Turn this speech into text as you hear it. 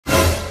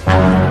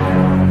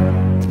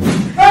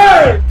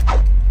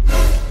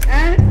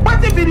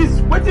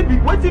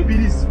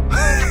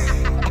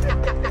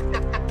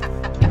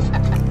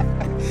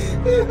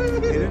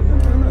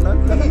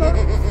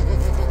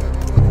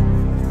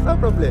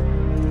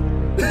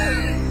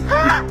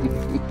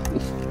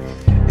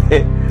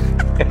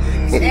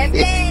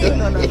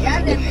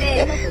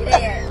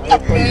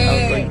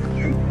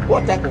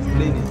What type of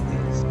plane is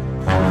this?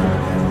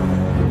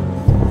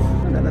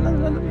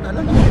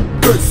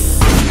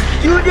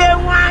 You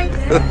didn't want.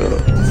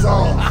 So.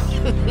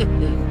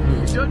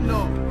 You don't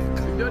know.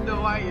 You don't know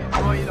why you're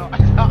going on.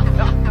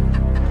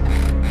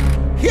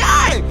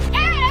 Yeah!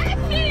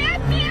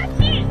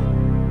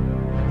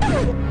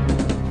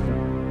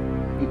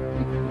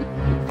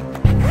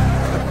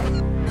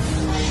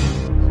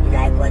 You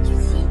like what you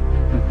see?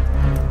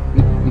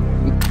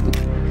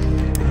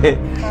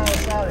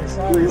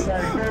 Sorry.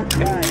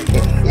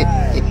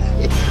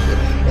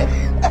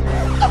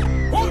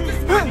 Hold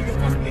this man in the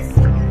first place.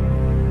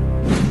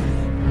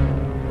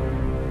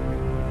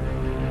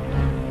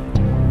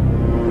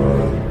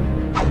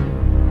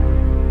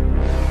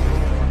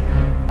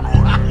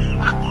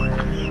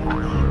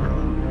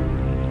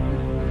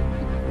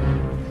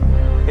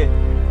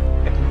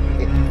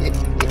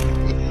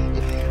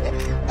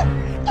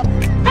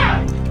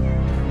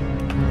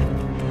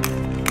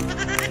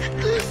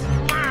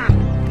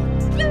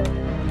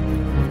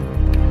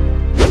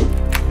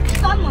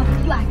 Some of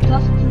you are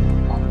just too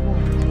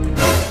forward.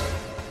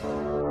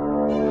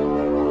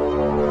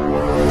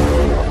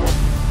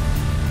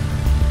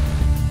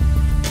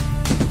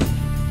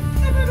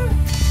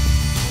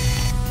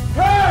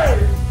 Hey!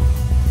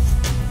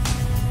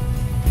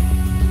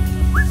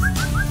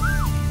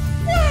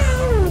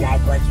 You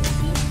like what you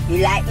see?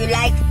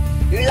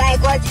 You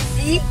like what you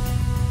see?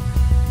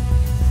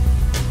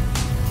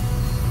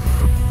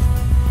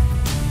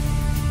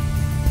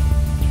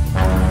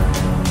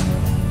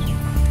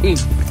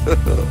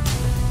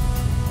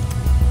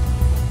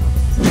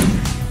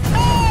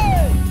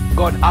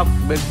 God have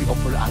mercy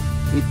upon us.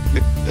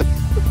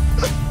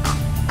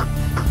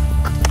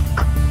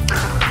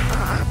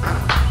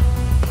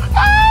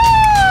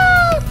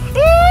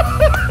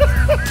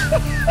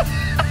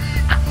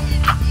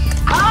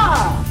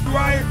 You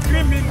are a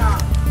criminal.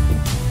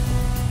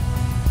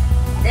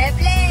 They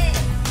play.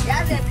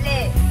 Just they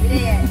play.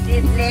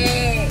 They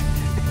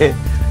play.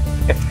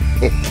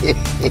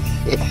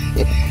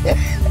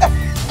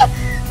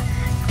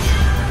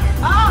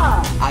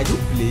 Are you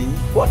playing?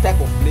 What type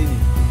of plane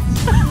is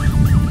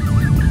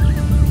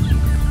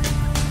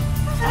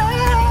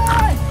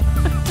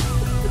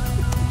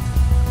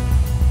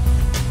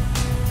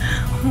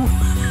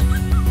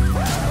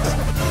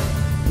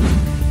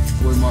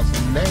We must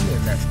learn a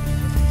lesson.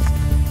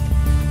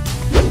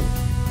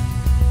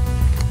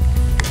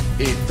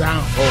 A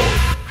down hole.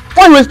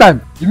 Why waste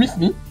time? You miss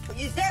me?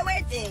 You say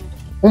waiting.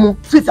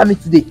 Sweet me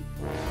today.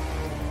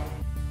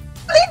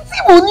 Plenty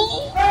money.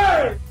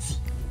 Hey!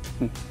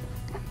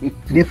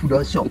 Today food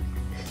on shop.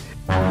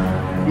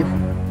 Today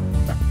food.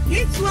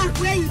 This work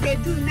where you dey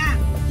do now,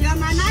 your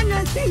mama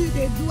no say you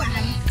dey do am.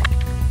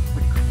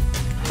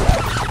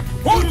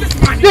 Hold this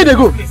man in There they the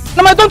go. first place.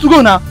 Now my turn to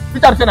go now.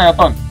 Which time say na your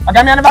turn? I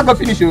never go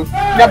finish you. You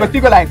have to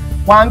go like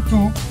 1,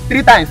 2,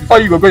 3 times before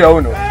you go your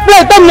own. No,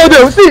 time no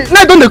dey. See,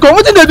 now don't they come.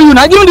 What did they do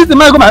now? Give me this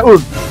man go my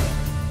own.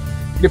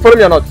 They follow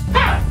me or not?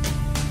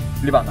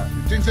 Leave am now.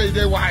 You think say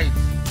they wise?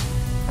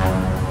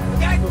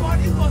 Get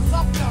money for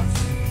surplus.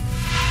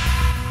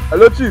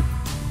 Hello, Chief.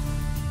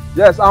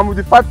 Yes, I'm with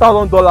the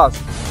 $5,000.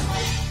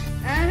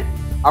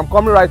 I'm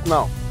coming right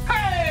now.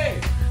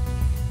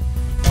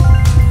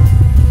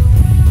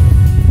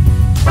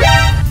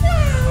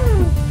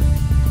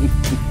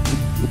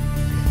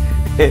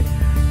 Hey!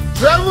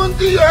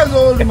 70 years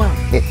old man.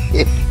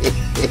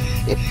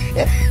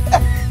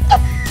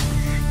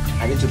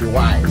 I need to be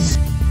wise.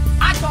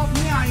 Out of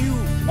me and you,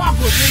 what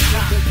go take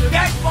that?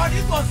 Get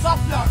money for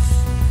surplus.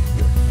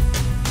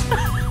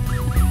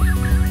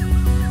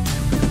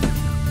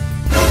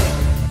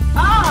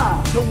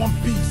 I don't want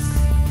peace.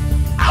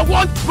 I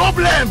want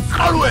problems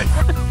always.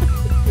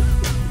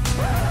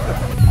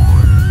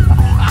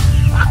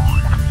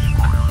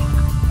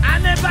 I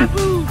never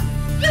move.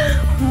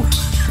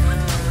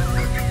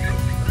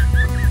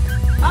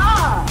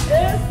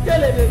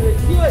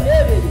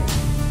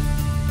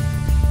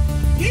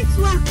 This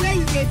work where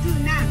you dey do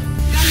now,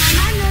 your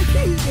mama no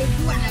say you dey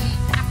do am.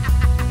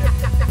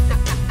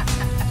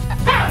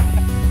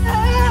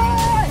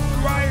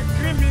 You are a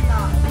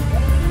criminal.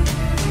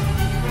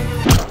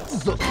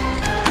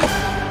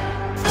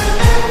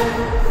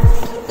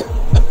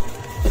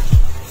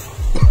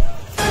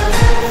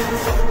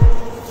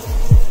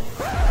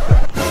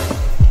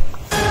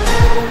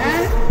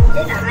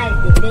 Say na eyes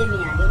dey pay me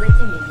and dey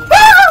waiting me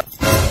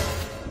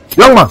dey.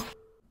 Young man,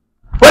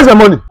 where's the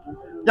money?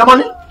 Your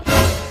money?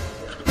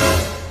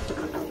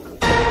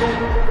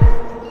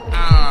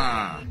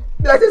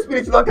 Be like say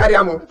spirit don't carry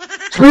am.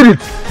 Spirit.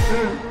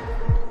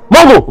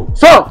 Mongo,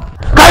 sir,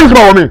 carry this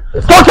man for me.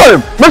 Structure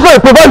him. Make sure you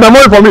provide the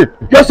money for me.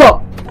 Yes, sir.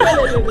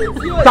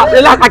 Sir,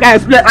 relax, I can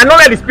explain. I know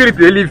where the spirit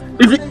they live.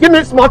 If you give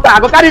me small time, I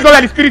go carry you go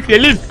where the spirit they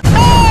live.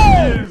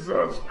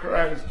 Jesus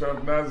Christ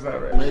of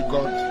Nazareth. May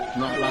God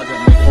not allow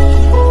them to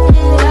come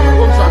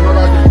to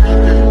another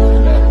day.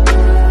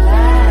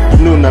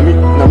 No, Nami, I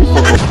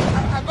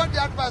got the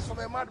advice from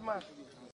a madman.